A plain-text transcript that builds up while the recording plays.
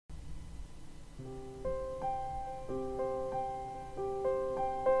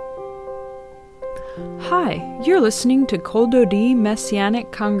Hi, you're listening to Kol Dodi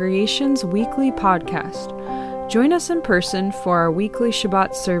Messianic Congregation's weekly podcast. Join us in person for our weekly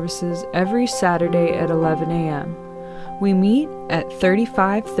Shabbat services every Saturday at 11 a.m. We meet at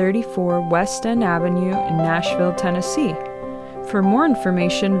 3534 West End Avenue in Nashville, Tennessee. For more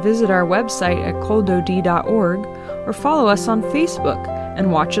information, visit our website at koldodi.org or follow us on Facebook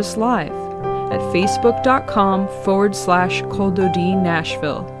and watch us live at facebook.com/Kol Dodi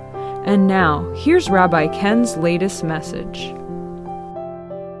Nashville. And now, here's Rabbi Ken's latest message.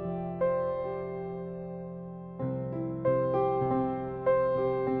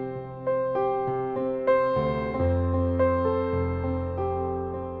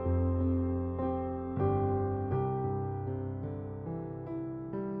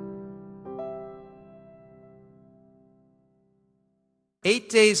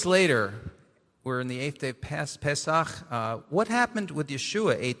 Eight days later, we're in the 8th day of Pesach. What happened with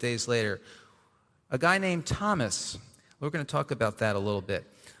Yeshua 8 days later? A guy named Thomas. We're going to talk about that a little bit.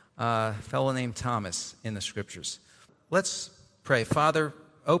 A fellow named Thomas in the Scriptures. Let's pray. Father,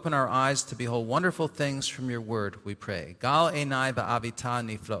 open our eyes to behold wonderful things from your word, we pray. Gal enai ba'avita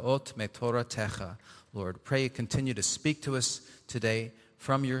niflaot metoratecha. Lord, pray you continue to speak to us today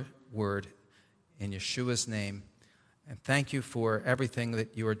from your word in Yeshua's name. And thank you for everything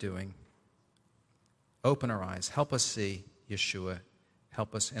that you are doing. Open our eyes. Help us see Yeshua.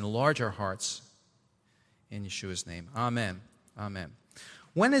 Help us enlarge our hearts in Yeshua's name. Amen. Amen.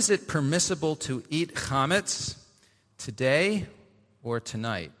 When is it permissible to eat chametz? Today or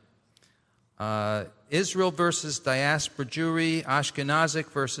tonight? Israel versus diaspora Jewry,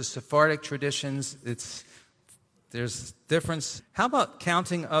 Ashkenazic versus Sephardic traditions. There's difference. How about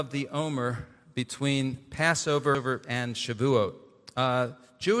counting of the Omer between Passover and Shavuot?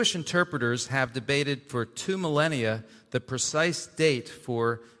 Jewish interpreters have debated for 2 millennia the precise date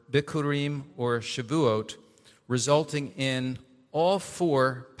for Bikurim or Shavuot, resulting in all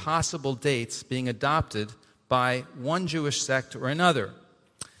 4 possible dates being adopted by one Jewish sect or another.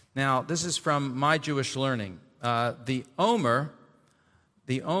 Now, this is from my Jewish learning. The Omer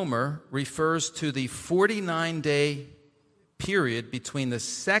refers to the 49-day period between the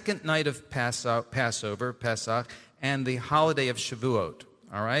second night of Passover, Pesach, and the holiday of Shavuot.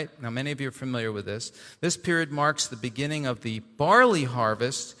 All right? Now, many of you are familiar with this. This period marks the beginning of the barley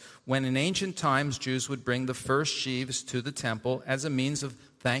harvest, when in ancient times Jews would bring the first sheaves to the temple as a means of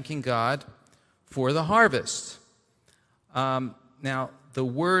thanking God for the harvest. Now, the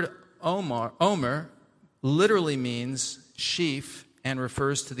word Omer literally means sheaf and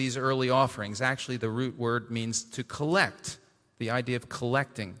refers to these early offerings. Actually, the root word means to collect, the idea of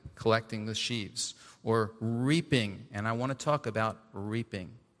collecting the sheaves. Or reaping, and I want to talk about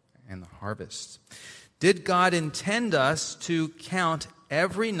reaping and the harvest. Did God intend us to count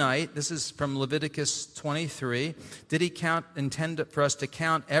every night? This is from Leviticus 23. Did he intend for us to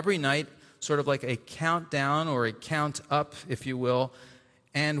count every night, sort of like a countdown or a count up, if you will,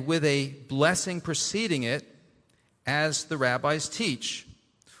 and with a blessing preceding it, as the rabbis teach?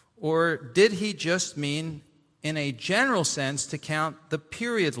 Or did he just mean, in a general sense, to count the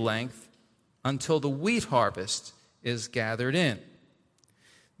period length until the wheat harvest is gathered in?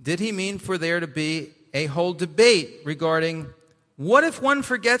 Did he mean for there to be a whole debate regarding what if one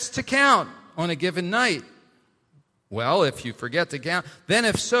forgets to count on a given night? Well, if you forget to count, then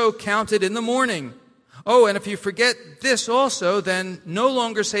if so, count it in the morning. Oh, and if you forget this also, then no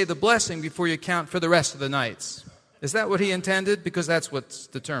longer say the blessing before you count for the rest of the nights. Is that what he intended? Because that's what's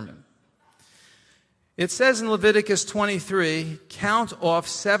determined. It says in Leviticus 23, count off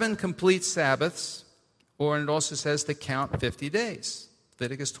 7 complete Sabbaths, or it also says to count 50 days.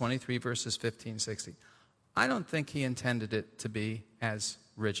 Leviticus 23, verses 15, 16. I don't think he intended it to be as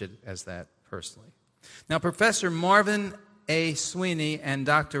rigid as that, personally. Now, Professor Marvin A. Sweeney and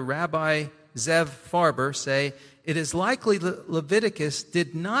Dr. Rabbi Zev Farber say it is likely Leviticus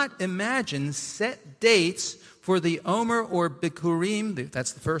did not imagine set dates for the Omer or Bikurim,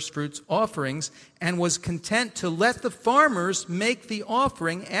 that's the first fruits offerings, and was content to let the farmers make the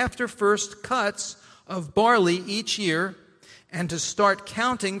offering after first cuts of barley each year and to start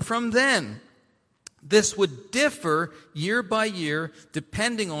counting from then. This would differ year by year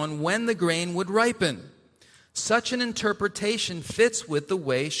depending on when the grain would ripen. Such an interpretation fits with the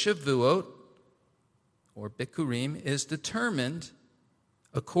way Shavuot or Bikurim is determined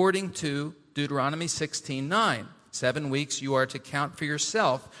according to Deuteronomy 16:9. 7 weeks you are to count for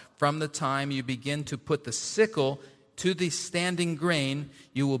yourself from the time you begin to put the sickle to the standing grain.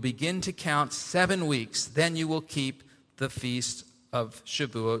 You will begin to count 7 weeks. Then you will keep the feast of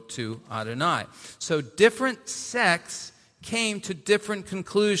Shavuot to Adonai. So different sects came to different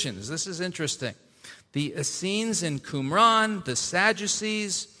conclusions. This is interesting. the Essenes in Qumran, the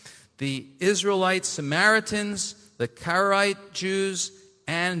Sadducees, the Israelite Samaritans, the Karaite Jews,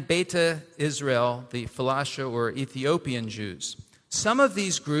 and Beta Israel, the Philastia or Ethiopian Jews. Some of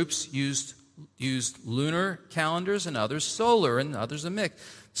these groups used lunar calendars and others solar and others a mix.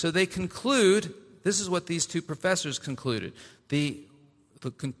 So they conclude, this is what these two professors concluded, the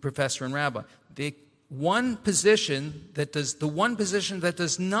professor and rabbi, the one position that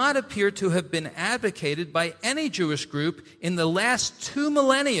does not appear to have been advocated by any Jewish group in the last 2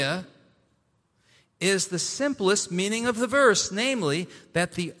 millennia is the simplest meaning of the verse, namely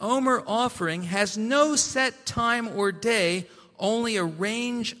that the Omer offering has no set time or day, only a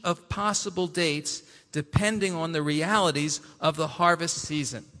range of possible dates depending on the realities of the harvest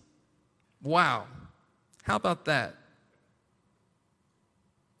season. Wow. How about that?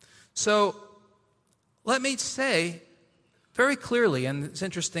 So, let me say very clearly, and it's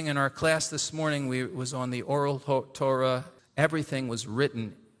interesting, in our class this morning, it was on the oral Torah. Everything was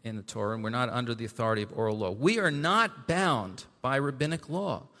written in the Torah, and we're not under the authority of oral law. We are not bound by rabbinic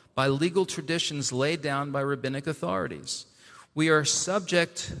law, by legal traditions laid down by rabbinic authorities. We are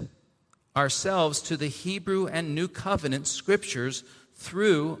subject ourselves to the Hebrew and New Covenant scriptures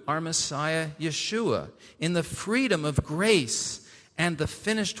through our Messiah Yeshua, in the freedom of grace and the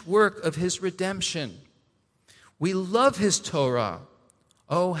finished work of his redemption. We love his Torah.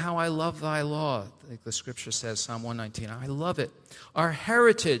 Oh, how I love thy law, like the scripture says, Psalm 119. I love it. Our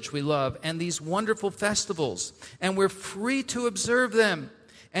heritage we love, and these wonderful festivals. And we're free to observe them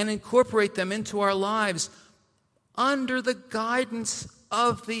and incorporate them into our lives under the guidance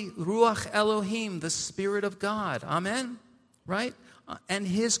of the Ruach Elohim, the Spirit of God. Amen? Right? And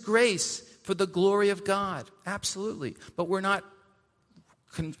his grace for the glory of God. Absolutely. But we're not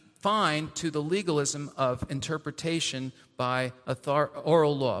confined to the legalism of interpretation by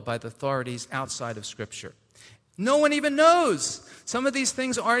oral law, by the authorities outside of Scripture. No one even knows. Some of these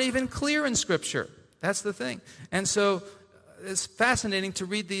things aren't even clear in Scripture. That's the thing. And so it's fascinating to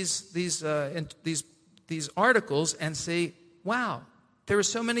read these articles and say, wow, there are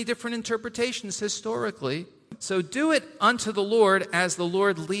so many different interpretations historically. So do it unto the Lord as the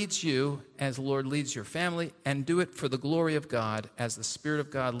Lord leads you, as the Lord leads your family, and do it for the glory of God as the Spirit of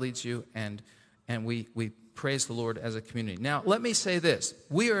God leads you, and we praise the Lord as a community. Now, let me say this.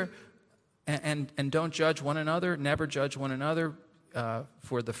 We are, and don't judge one another, never judge one another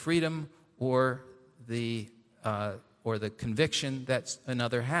for the freedom or the conviction that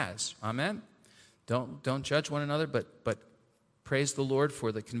another has. Amen? Don't judge one another, but praise the Lord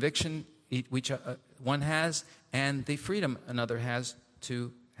for the conviction which one has and the freedom another has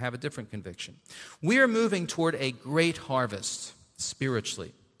to have a different conviction. We are moving toward a great harvest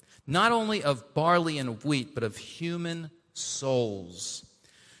spiritually, not only of barley and of wheat, but of human souls.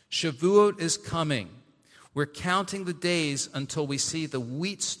 Shavuot is coming. We're counting the days until we see the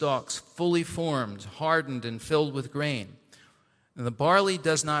wheat stalks fully formed, hardened, and filled with grain. And the barley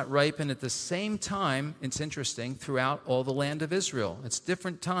does not ripen at the same time, it's interesting, throughout all the land of Israel. It's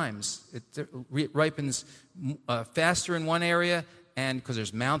different times. It ripens faster in one area, and because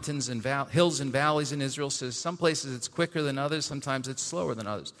there's mountains and hills and valleys in Israel, so some places it's quicker than others, sometimes it's slower than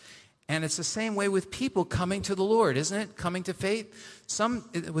others. And it's the same way with people coming to the Lord, isn't it? Coming to faith.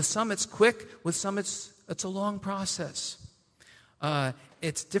 With some it's quick, with some it's a long process.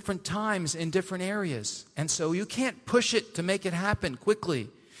 It's different times in different areas. And so you can't push it to make it happen quickly.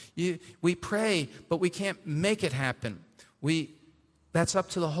 We pray, but we can't make it happen. That's up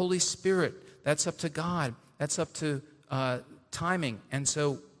to the Holy Spirit. That's up to God. That's up to timing. And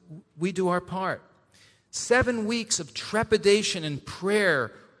so we do our part. 7 weeks of trepidation and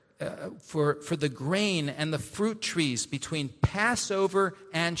prayer for the grain and the fruit trees between Passover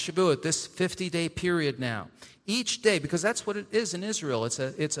and Shavuot, this 50-day period now. Each day, because that's what it is in Israel, it's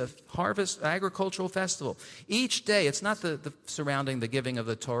a harvest, agricultural festival. Each day, it's not the surrounding the giving of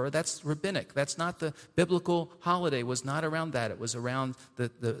the Torah, that's rabbinic. That's not the biblical holiday, was not around that. It was around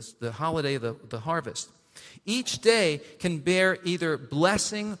the holiday, the harvest. Each day can bear either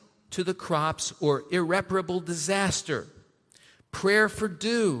blessing to the crops or irreparable disaster. Prayer for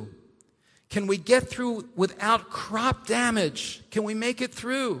dew. Can we get through without crop damage? Can we make it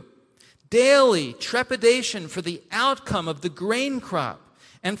through? Daily trepidation for the outcome of the grain crop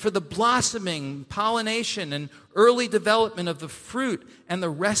and for the blossoming, pollination, and early development of the fruit and the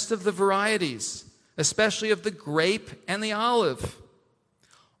rest of the varieties, especially of the grape and the olive.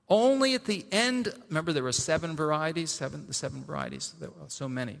 Only at the end, remember there were 7 varieties, the seven varieties, there were so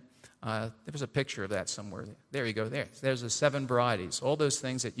many. There was a picture of that somewhere. There you go. There's the 7 varieties. All those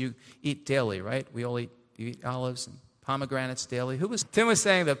things that you eat daily, right? You eat olives and Pomegranates daily. Tim was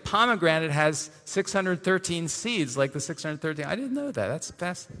saying that pomegranate has 613 seeds, like the 613. I didn't know that.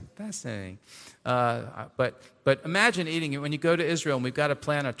 That's fascinating. But imagine eating it when you go to Israel, and we've got to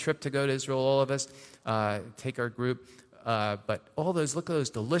plan a trip to go to Israel, all of us, take our group. But look at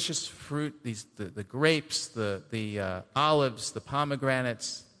those delicious fruit, the grapes, the olives, the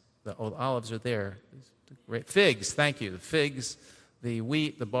pomegranates. The olives are there. Great figs, thank you. The figs, the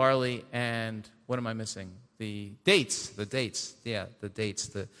wheat, the barley, and what am I missing? The dates. Yeah, the dates.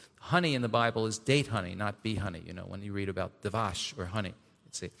 The honey in the Bible is date honey, not bee honey, when you read about davash or honey.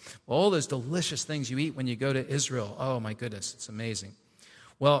 Let's see. All those delicious things you eat when you go to Israel. Oh, my goodness, it's amazing.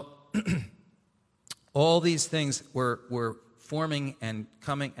 Well, all these things were forming and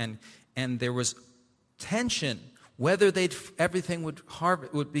coming, and there was tension whether everything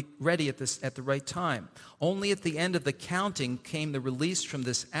would be ready at the right time. Only at the end of the counting came the release from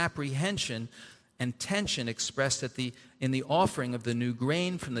this apprehension and tension expressed in the offering of the new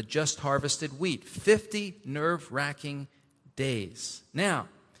grain from the just harvested wheat. 50 nerve-wracking days. Now,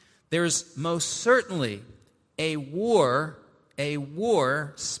 there's most certainly a war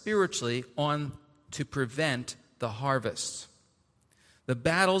spiritually on to prevent the harvest. The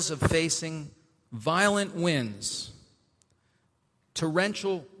battles of facing violent winds,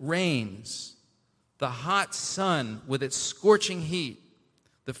 torrential rains, the hot sun with its scorching heat,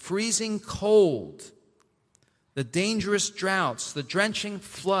 the freezing cold, the dangerous droughts, the drenching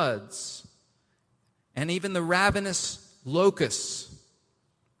floods, and even the ravenous locusts.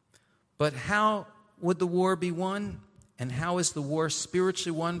 But how would the war be won? And how is the war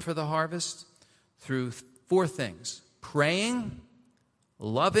spiritually won for the harvest? Through 4 things: praying,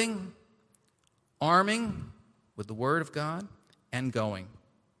 loving, arming with the Word of God, and going.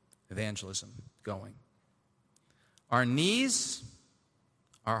 Evangelism, going. Our knees,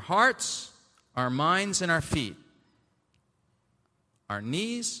 our hearts, our minds, and our feet. Our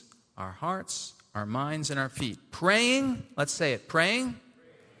knees, our hearts, our minds, and our feet. Praying, let's say it, praying,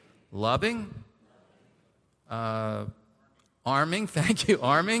 loving, arming, thank you,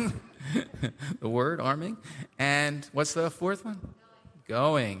 arming, the word, arming. And what's the 4th one?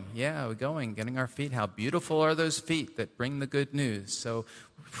 Going. Yeah, we're going, getting our feet. How beautiful are those feet that bring the good news. So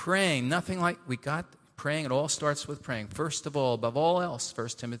praying, nothing like we got praying. It all starts with praying. First of all, above all else, 1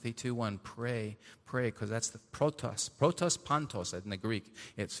 Timothy 2:1, pray, because that's the protos pantos in the Greek.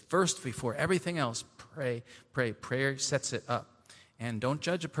 It's first before everything else. Pray. Prayer sets it up. And don't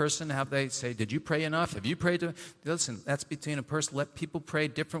judge a person how they say, did you pray enough? Have you prayed? Listen, that's between a person. Let people pray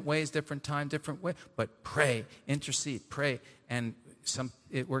different ways, different time, different way. But pray, intercede, pray. And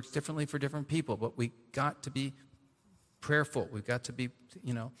it works differently for different people. But we got to be prayerful. We've got to be,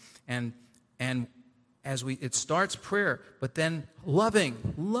 and as it starts prayer, but then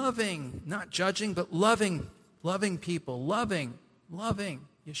loving, not judging, but loving people, loving.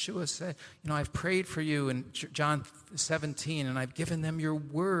 Yeshua said, I've prayed for you in John 17, and I've given them your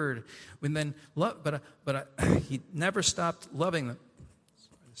word. And then, he never stopped loving them.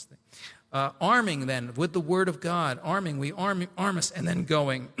 Arming then with the word of God. Arming, we arm us, and then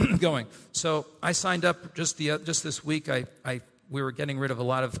going. So I signed up just this week. We were getting rid of a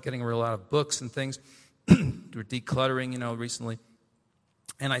lot of books and things. We're decluttering, recently,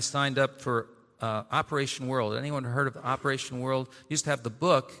 and I signed up for Operation World. Anyone heard of Operation World? Used to have the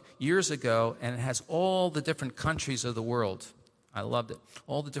book years ago, and it has all the different countries of the world. I loved it.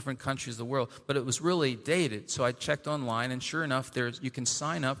 All the different countries of the world. But it was really dated, so I checked online, and sure enough, you can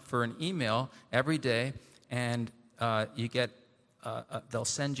sign up for an email every day, and you get they'll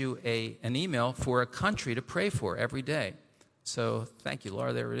send you an email for a country to pray for every day. So thank you,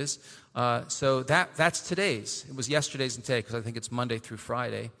 Laura. There it is. So that's today's. It was yesterday's and today, because I think it's Monday through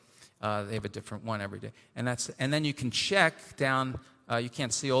Friday. They have a different one every day. And then you can check down. You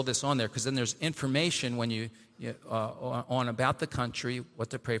can't see all this on there, because then there's information when on about the country, what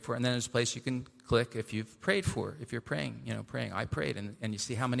to pray for. And then there's a place you can click if you've prayed for, if you're praying, praying. I prayed, and you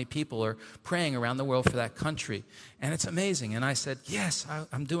see how many people are praying around the world for that country. And it's amazing. And I said, yes,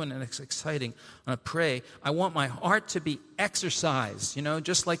 I'm doing it. It's exciting. I'm going to pray. I want my heart to be exercised,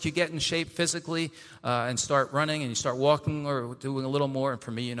 just like you get in shape physically and start running and you start walking or doing a little more. And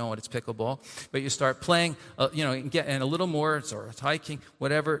for me, it's pickleball. But you start playing, and a little more, or it's hiking,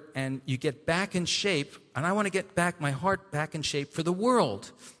 whatever, and you get back in shape. And I want to get my heart back in shape for the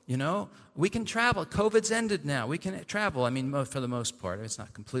world, We can travel. COVID's ended now. We can travel. For the most part. It's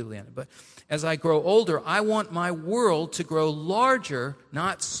not completely ended. But as I grow older, I want my world to grow larger,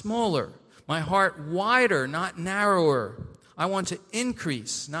 not smaller. My heart wider, not narrower. I want to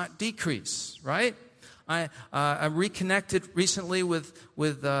increase, not decrease, right? I reconnected recently with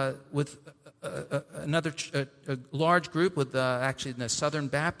a large group with actually the Southern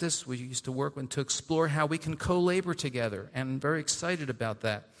Baptists we used to work with to explore how we can co-labor together, and I'm very excited about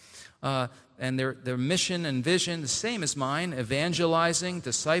that. And their mission and vision, the same as mine, evangelizing,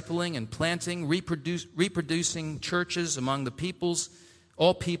 discipling, and planting, reproducing churches among the peoples,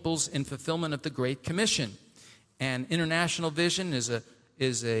 all peoples, in fulfillment of the Great Commission. And International Vision is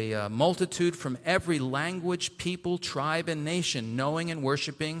a multitude from every language, people, tribe, and nation, knowing and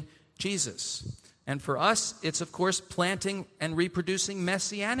worshiping Jesus. And for us, it's, of course, planting and reproducing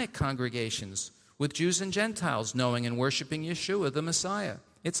messianic congregations with Jews and Gentiles, knowing and worshiping Yeshua, the Messiah.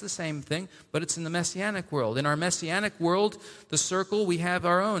 It's the same thing, but it's in the Messianic world. In our Messianic world, the circle, we have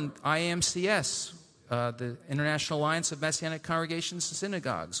our own IMCS, the International Alliance of Messianic Congregations and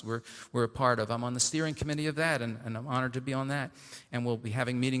Synagogues. We're a part of. I'm on the steering committee of that, and I'm honored to be on that. And we'll be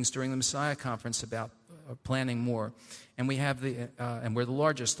having meetings during the Messiah Conference about planning more. And we have and we're the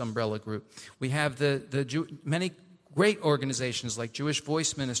largest umbrella group. We have many great organizations like Jewish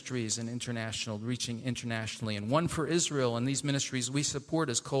Voice Ministries and International, reaching internationally, and One for Israel, and these ministries we support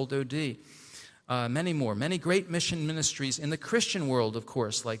as Kol Dodi. Many more, many great mission ministries in the Christian world, of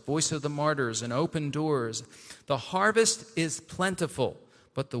course, like Voice of the Martyrs and Open Doors. The harvest is plentiful,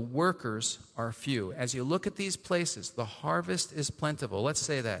 but the workers are few. As you look at these places, the harvest is plentiful. Let's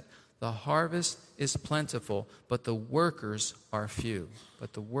say that. The harvest is plentiful, but the workers are few.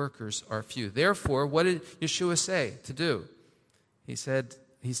 But the workers are few. Therefore, what did Yeshua say to do? He said,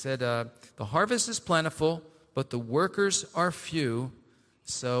 the harvest is plentiful, but the workers are few,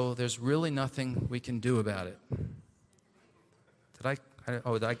 so there's really nothing we can do about it.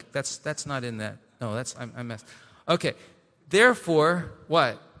 That's not in that. No, I messed. Okay, therefore,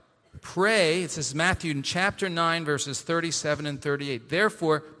 what? Pray, it says Matthew in chapter 9, verses 37 and 38.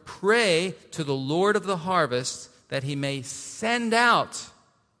 Therefore, pray to the Lord of the harvest that he may send out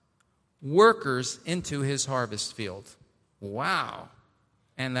workers into his harvest field. Wow.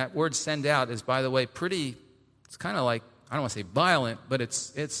 And that word send out is, by the way, it's kind of like, I don't want to say violent, but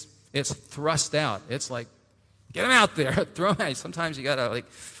it's thrust out. It's like, get them out there, throw them out. Sometimes you got to like,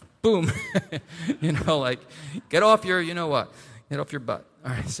 boom, like get off your, get off your butt. All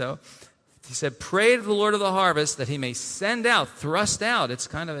right, so he said, pray to the Lord of the harvest that he may send out, thrust out. It's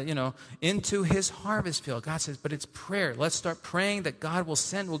kind of, into his harvest field. God says, but it's prayer. Let's start praying that God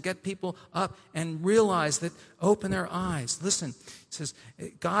will get people up and realize that, open their eyes. Listen, it says,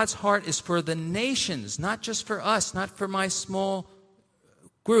 God's heart is for the nations, not just for us, not for my small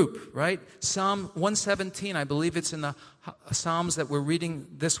group, right? Psalm 117, I believe it's in the Psalms that we're reading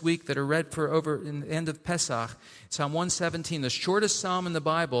this week that are read for over in the end of Pesach. Psalm 117, the shortest psalm in the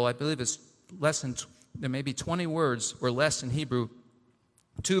Bible, I believe it's there may be 20 words or less in Hebrew,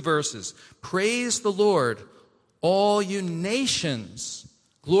 2 verses. Praise the Lord, all you nations.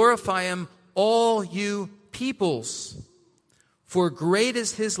 Glorify him, all you peoples. For great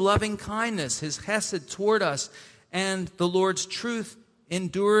is his loving kindness, his chesed toward us, and the Lord's truth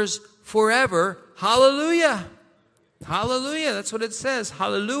endures forever. Hallelujah. Hallelujah. That's what it says.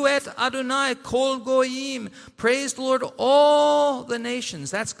 Hallelujah Adonai kol goyim. Praise the Lord, all the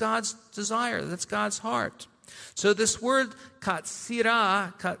nations. That's God's desire. That's God's heart. So this word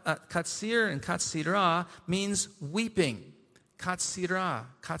katsir and katsira means weeping.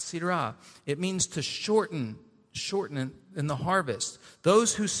 Katsira. It means to shorten in the harvest.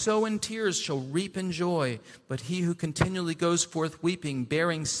 Those who sow in tears shall reap in joy, but he who continually goes forth weeping,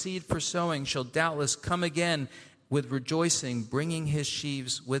 bearing seed for sowing, shall doubtless come again with rejoicing, bringing his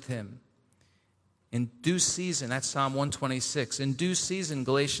sheaves with him. In due season, that's Psalm 126. In due season,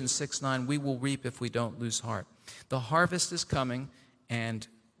 Galatians 6:9, we will reap if we don't lose heart. The harvest is coming, and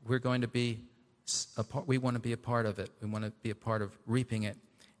we want to be a part of it. We want to be a part of reaping it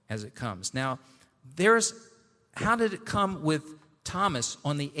as it comes. Now, how did it come with Thomas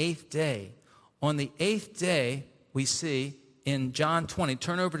on the 8th day? On the 8th day, we see in John 20,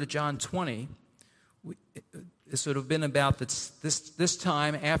 turn over to John 20, this would have been about this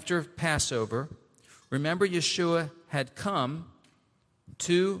time after Passover. Remember, Yeshua had come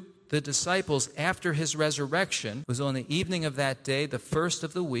to the disciples after his resurrection. It was on the evening of that day, the first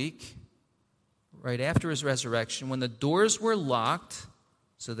of the week, right after his resurrection, when the doors were locked,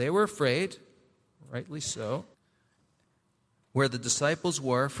 so they were afraid, rightly so, where the disciples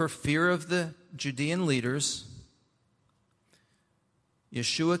were for fear of the Judean leaders.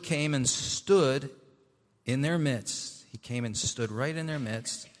 Yeshua came and stood in their midst. He came and stood right in their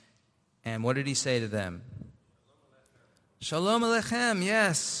midst. And what did he say to them? Shalom Aleichem,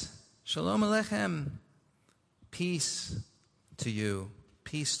 yes. Shalom Aleichem. Peace to you.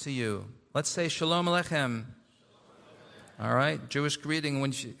 Peace to you. Let's say Shalom Aleichem. All right, Jewish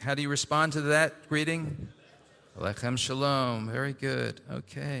greeting. How do you respond to that greeting? Alechem shalom. Very good.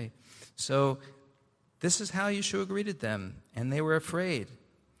 Okay. So this is how Yeshua greeted them, and they were afraid.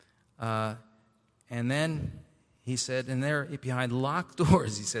 And then he said, and there behind locked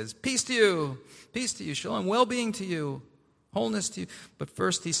doors, he says, peace to you, shalom, well-being to you, wholeness to you. But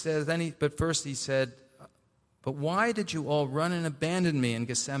first he said, but why did you all run and abandon me in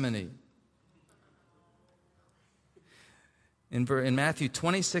Gethsemane? In Matthew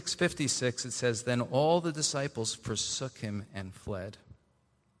 26:56, it says, then all the disciples forsook him and fled.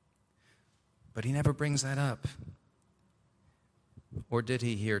 But he never brings that up. Or did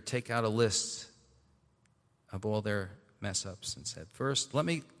he here take out a list of all their mess-ups and said,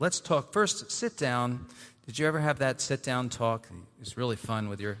 let's talk. First, sit down. Did you ever have that sit-down talk? It's really fun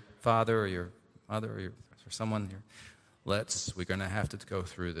with your father or your mother or someone here. We're going to have to go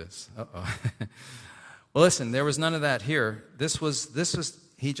through this. Uh-oh. Well, listen, there was none of that here. This was,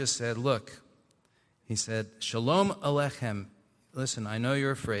 he just said, look, he said, Shalom Alechem. Listen, I know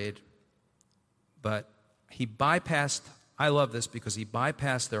you're afraid, but he bypassed, I love this because he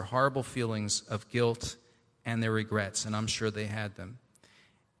bypassed their horrible feelings of guilt and their regrets, and I'm sure they had them.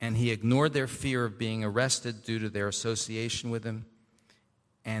 And he ignored their fear of being arrested due to their association with him.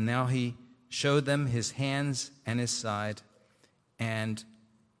 And now he showed them his hands and his side, and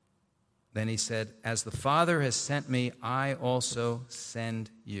then he said, as the Father has sent me, I also send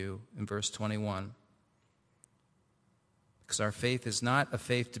you, in verse 21. Because our faith is not a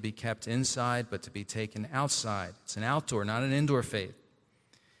faith to be kept inside, but to be taken outside. It's an outdoor, not an indoor faith.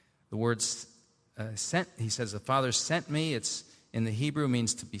 The word sent, he says, the Father sent me. It's in the Hebrew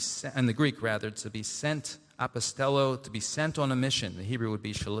means to be sent, in the Greek rather, to be sent, apostello, to be sent on a mission. The Hebrew would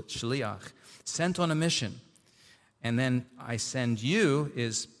be shaliach, sent on a mission. And then I send you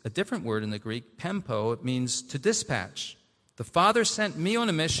is a different word in the Greek, pempo. It means to dispatch. The Father sent me on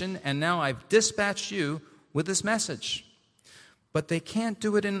a mission, and now I've dispatched you with this message. But they can't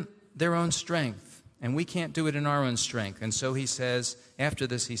do it in their own strength, and we can't do it in our own strength. And so he says, after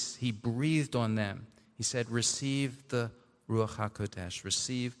this, he breathed on them. He said, receive the Ruach HaKodesh,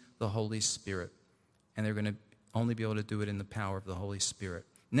 receive the Holy Spirit. And they're going to only be able to do it in the power of the Holy Spirit.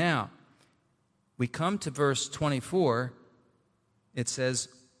 Now, we come to verse 24. It says,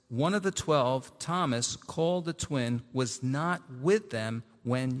 one of the 12, Thomas, called the twin, was not with them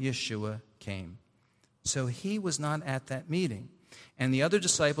when Yeshua came. So he was not at that meeting. And the other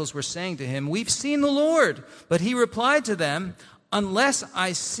disciples were saying to him, we've seen the Lord. But he replied to them, unless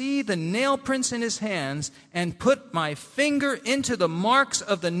I see the nail prints in his hands and put my finger into the marks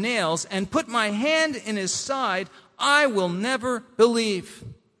of the nails and put my hand in his side, I will never believe.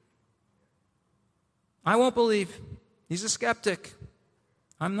 I won't believe. He's a skeptic.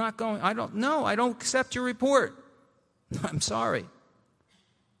 I don't accept your report. I'm sorry.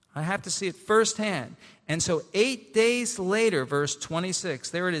 I have to see it firsthand. And so 8 days later, verse 26,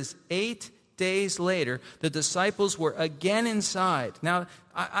 there it is, 8 days later, the disciples were again inside. Now,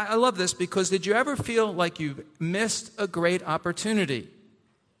 I love this because did you ever feel like you missed a great opportunity?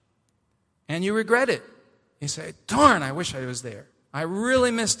 And you regret it. You say, darn, I wish I was there. I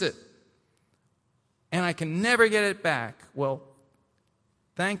really missed it. And I can never get it back. Well,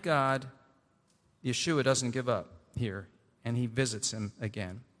 thank God, Yeshua doesn't give up here, and he visits him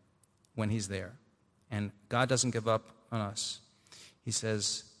again when he's there. And God doesn't give up on us. He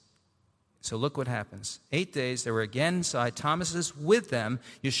says, so look what happens. 8 days, they were again inside. Thomas is with them.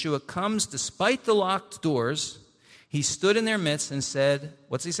 Yeshua comes despite the locked doors. He stood in their midst and said,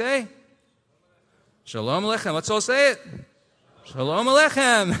 what's he say? Shalom Alechem. Let's all say it. Shalom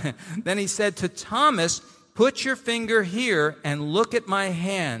Alechem. Then he said to Thomas, put your finger here and look at my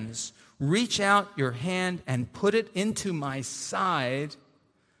hands. Reach out your hand and put it into my side.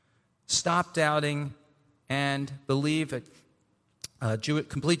 Stop doubting and believe it.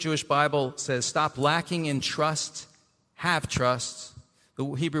 Complete Jewish Bible says, stop lacking in trust, have trust.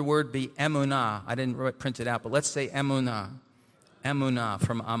 The Hebrew word be emunah. I didn't print it out, but let's say emunah. Emunah,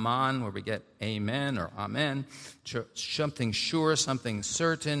 from aman, where we get amen or amen. Something sure, something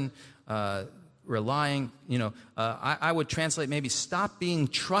certain, relying. I would translate maybe stop being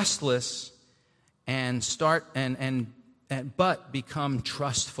trustless and start but become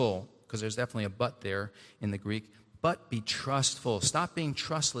trustful, because there's definitely a but there in the Greek. But be trustful. Stop being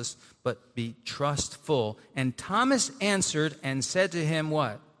trustless, but be trustful. And Thomas answered and said to him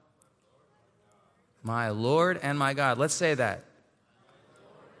what? My Lord and my God. Let's say that.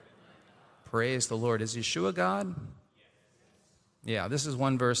 Praise the Lord. Is Yeshua God? Yeah, this is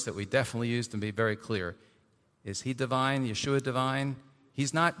one verse that we definitely use to be very clear. Is he divine? Yeshua divine?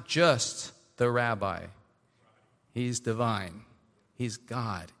 He's not just the rabbi. He's divine. He's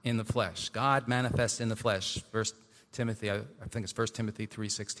God in the flesh. God manifest in the flesh. 1 Timothy, I think it's 1 Timothy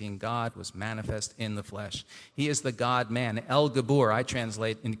 3:16. God was manifest in the flesh. He is the God-man. El Gabor, I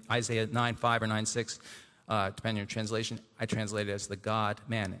translate in Isaiah 9:5 or 9:6, depending on your translation, I translate it as the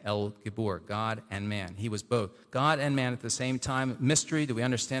God-man. El Gabor, God and man. He was both God and man at the same time. Mystery, do we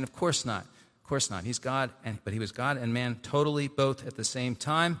understand? Of course not. Of course not. He's God, but he was God and man totally both at the same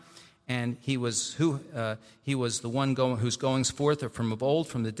time. And he was the one whose goings forth are from of old,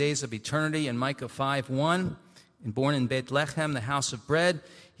 from the days of eternity. In Micah 5:1, and born in Bethlehem, the house of bread.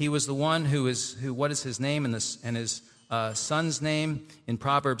 He was the one who what is his name and his son's name? In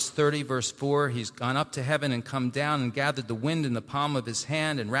Proverbs 30, verse 4, he's gone up to heaven and come down and gathered the wind in the palm of his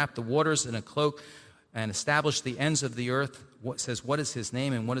hand and wrapped the waters in a cloak and established the ends of the earth. What is his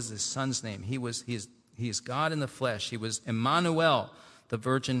name and what is his son's name? He is God in the flesh. He was Emmanuel, the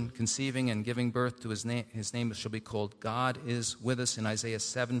virgin conceiving and giving birth to his name. His name shall be called God is with us in Isaiah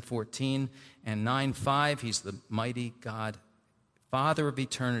 7:14 and 9:5. He's the mighty God, Father of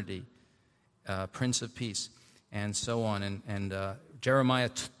eternity, Prince of Peace, and so on. And Jeremiah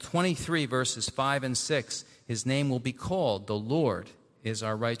 23 verses 5 and 6. His name will be called the Lord is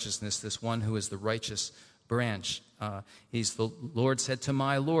our righteousness. This one who is the righteous branch. He's the Lord said to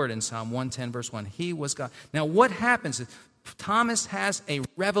my Lord in Psalm 110 verse 1. He was God. Now what happens? Thomas has a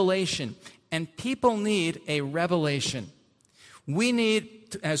revelation, and people need a revelation. We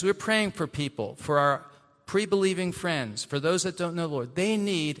need, as we're praying for people, for our pre-believing friends, for those that don't know the Lord, they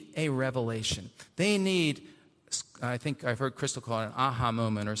need a revelation. They need, I think I've heard Crystal call it an aha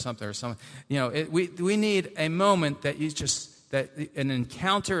moment or something. We need a moment that an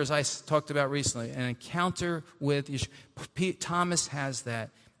encounter, as I talked about recently, an encounter with Yeshua. Thomas has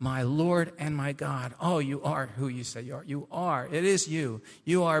that. My Lord and my God. Oh, you are who you say you are. You are. It is you.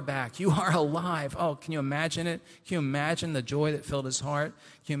 You are back. You are alive. Oh, can you imagine it? Can you imagine the joy that filled his heart?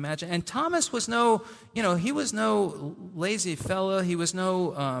 Can you imagine? And Thomas was he was no lazy fellow. He was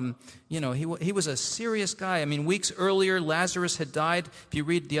he was a serious guy. I mean, weeks earlier, Lazarus had died. If you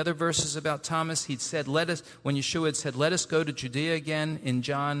read the other verses about Thomas, he'd said, when Yeshua had said, let us go to Judea again in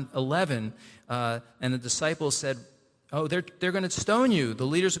John 11, and the disciples said, oh, they're going to stone you. The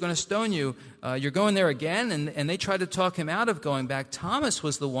leaders are going to stone you. You're going there again? And they tried to talk him out of going back. Thomas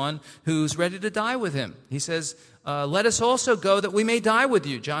was the one who's ready to die with him. He says, let us also go that we may die with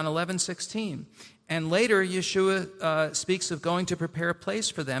you, John 11:16. And later, Yeshua speaks of going to prepare a place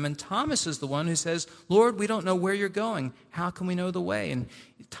for them. And Thomas is the one who says, Lord, we don't know where you're going. How can we know the way? And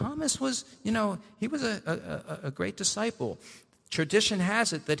Thomas was, he was a great disciple. Tradition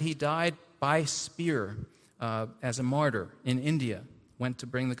has it that he died by spear. As a martyr in India, went to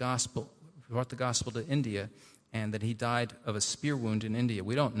brought the gospel to India, and that he died of a spear wound in India.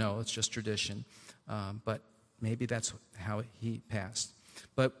 We don't know, it's just tradition, but maybe that's how he passed.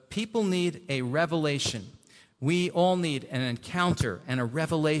 But people need a revelation. We all need an encounter and a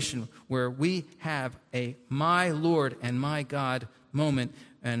revelation where we have a my Lord and my God moment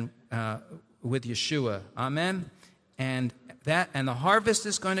and with Yeshua. Amen? And the harvest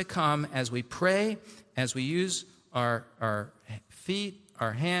is going to come as we pray, as we use our feet,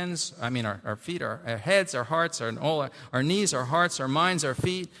 our hands, our feet, our heads, our hearts, our knees, our hearts, our minds, our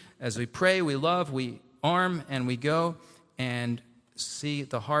feet. As we pray, we love, we arm, and we go and see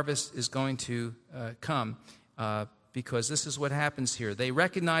the harvest is going to come because this is what happens here. They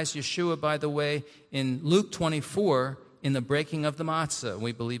recognize Yeshua, by the way, in Luke 24, in the breaking of the matzah.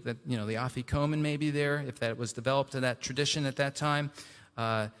 We believe that, the afikomen may be there, if that was developed in that tradition at that time.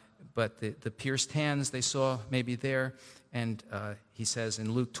 But the pierced hands they saw may be there. And he says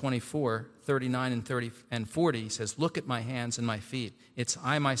in Luke 24, 39 and 30 and 40, he says, look at my hands and my feet. It's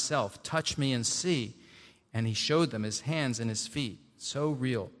I myself. Touch me and see. And he showed them his hands and his feet. So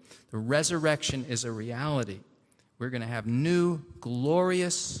real. The resurrection is a reality. We're going to have new,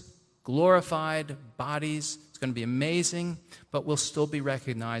 glorious, glorified bodies. It's going to be amazing, but we'll still be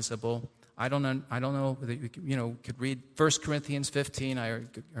recognizable. I don't know whether you could read 1 Corinthians 15. I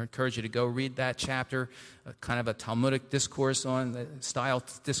encourage you to go read that chapter, kind of a Talmudic discourse on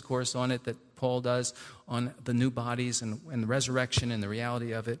it that Paul does on the new bodies and the resurrection and the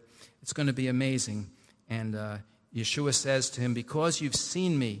reality of it. It's going to be amazing. And Yeshua says to him, because you've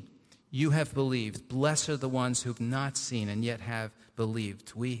seen me, you have believed. Blessed are the ones who've not seen and yet have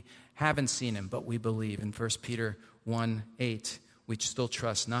believed. We haven't seen him, but we believe. In 1 Peter 1:8. We still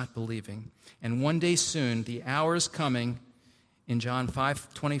trust, not believing. And one day soon, the hour is coming. In John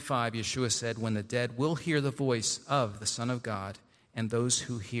 5:25, Yeshua said, when the dead will hear the voice of the Son of God, and those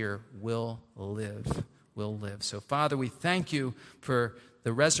who hear will live. So, Father, we thank you for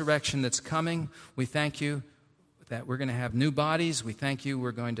the resurrection that's coming. We thank you that we're going to have new bodies. We thank you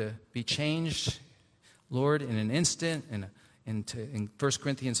we're going to be changed, Lord, in an instant, in 1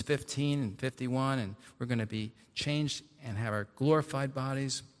 Corinthians 15 and 51, and we're going to be changed and have our glorified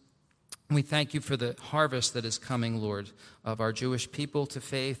bodies. We thank you for the harvest that is coming, Lord, of our Jewish people to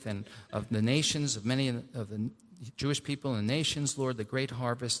faith and of the nations, of many of the Jewish people and nations, Lord, the great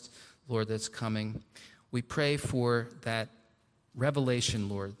harvest, Lord, that's coming. We pray for that revelation,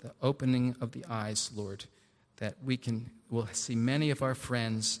 Lord, the opening of the eyes, Lord, that we'll see many of our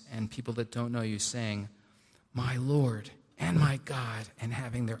friends and people that don't know you saying, my Lord and my God, and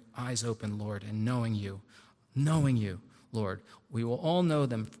having their eyes open, Lord, and knowing you, Lord. We will all know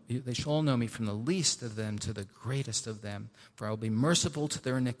them. They shall all know me, from the least of them to the greatest of them. For I will be merciful to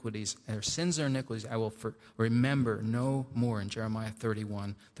their iniquities. Their sins or iniquities I will remember no more, in Jeremiah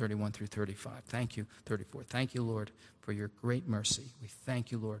 31 through 35. Thank you, 34. Thank you, Lord, for your great mercy. We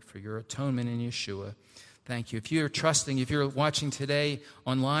thank you, Lord, for your atonement in Yeshua. Thank you. If you're trusting, if you're watching today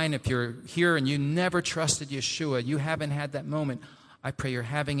online, if you're here and you never trusted Yeshua, you haven't had that moment, I pray you're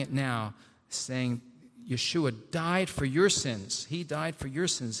having it now, saying, Yeshua died for your sins. He died for your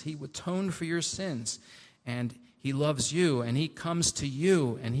sins. He atoned for your sins. And he loves you, and he comes to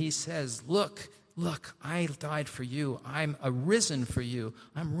you, and he says, look, I died for you. I'm arisen for you.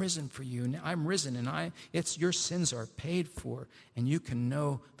 I'm risen for you. I'm risen, and it's your sins are paid for, and you can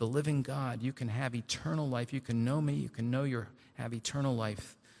know the living God. You can have eternal life. You can know me. You can have eternal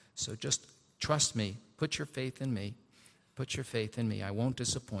life. So just trust me. Put your faith in me. Put your faith in me. I won't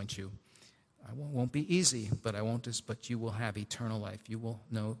disappoint you. I won't be easy, but but you will have eternal life. You will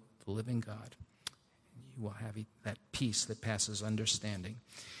know the living God. You will have that peace that passes understanding.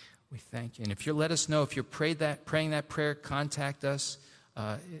 We thank you. And if you let us know, if you're praying that prayer, contact us.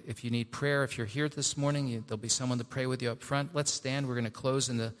 If you need prayer, if you're here this morning, there'll be someone to pray with you up front. Let's stand. We're going to close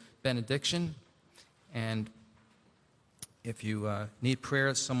in the benediction. And if you need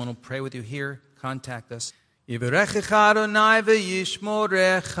prayer, someone will pray with you here. Contact us. Yivarechecha Adonai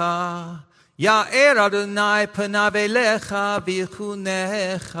v'yishmorecha, Ya'er Adonai panav elecha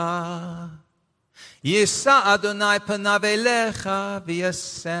v'yichunecha, Yisa Adonai panav elecha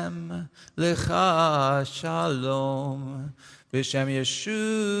v'yasem lecha shalom. B'shem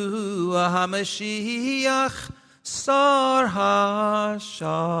Yeshua HaMashiach Sar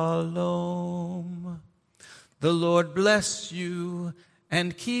HaShalom. The Lord bless you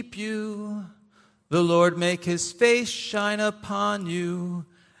and keep you. The Lord make his face shine upon you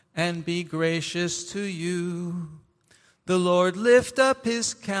and be gracious to you. The Lord lift up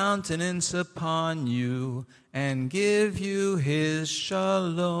his countenance upon you and give you his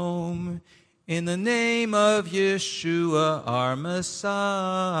shalom. In the name of Yeshua, our Messiah,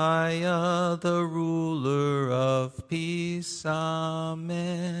 the ruler of peace.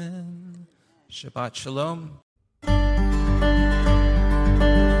 Amen. Shabbat Shalom.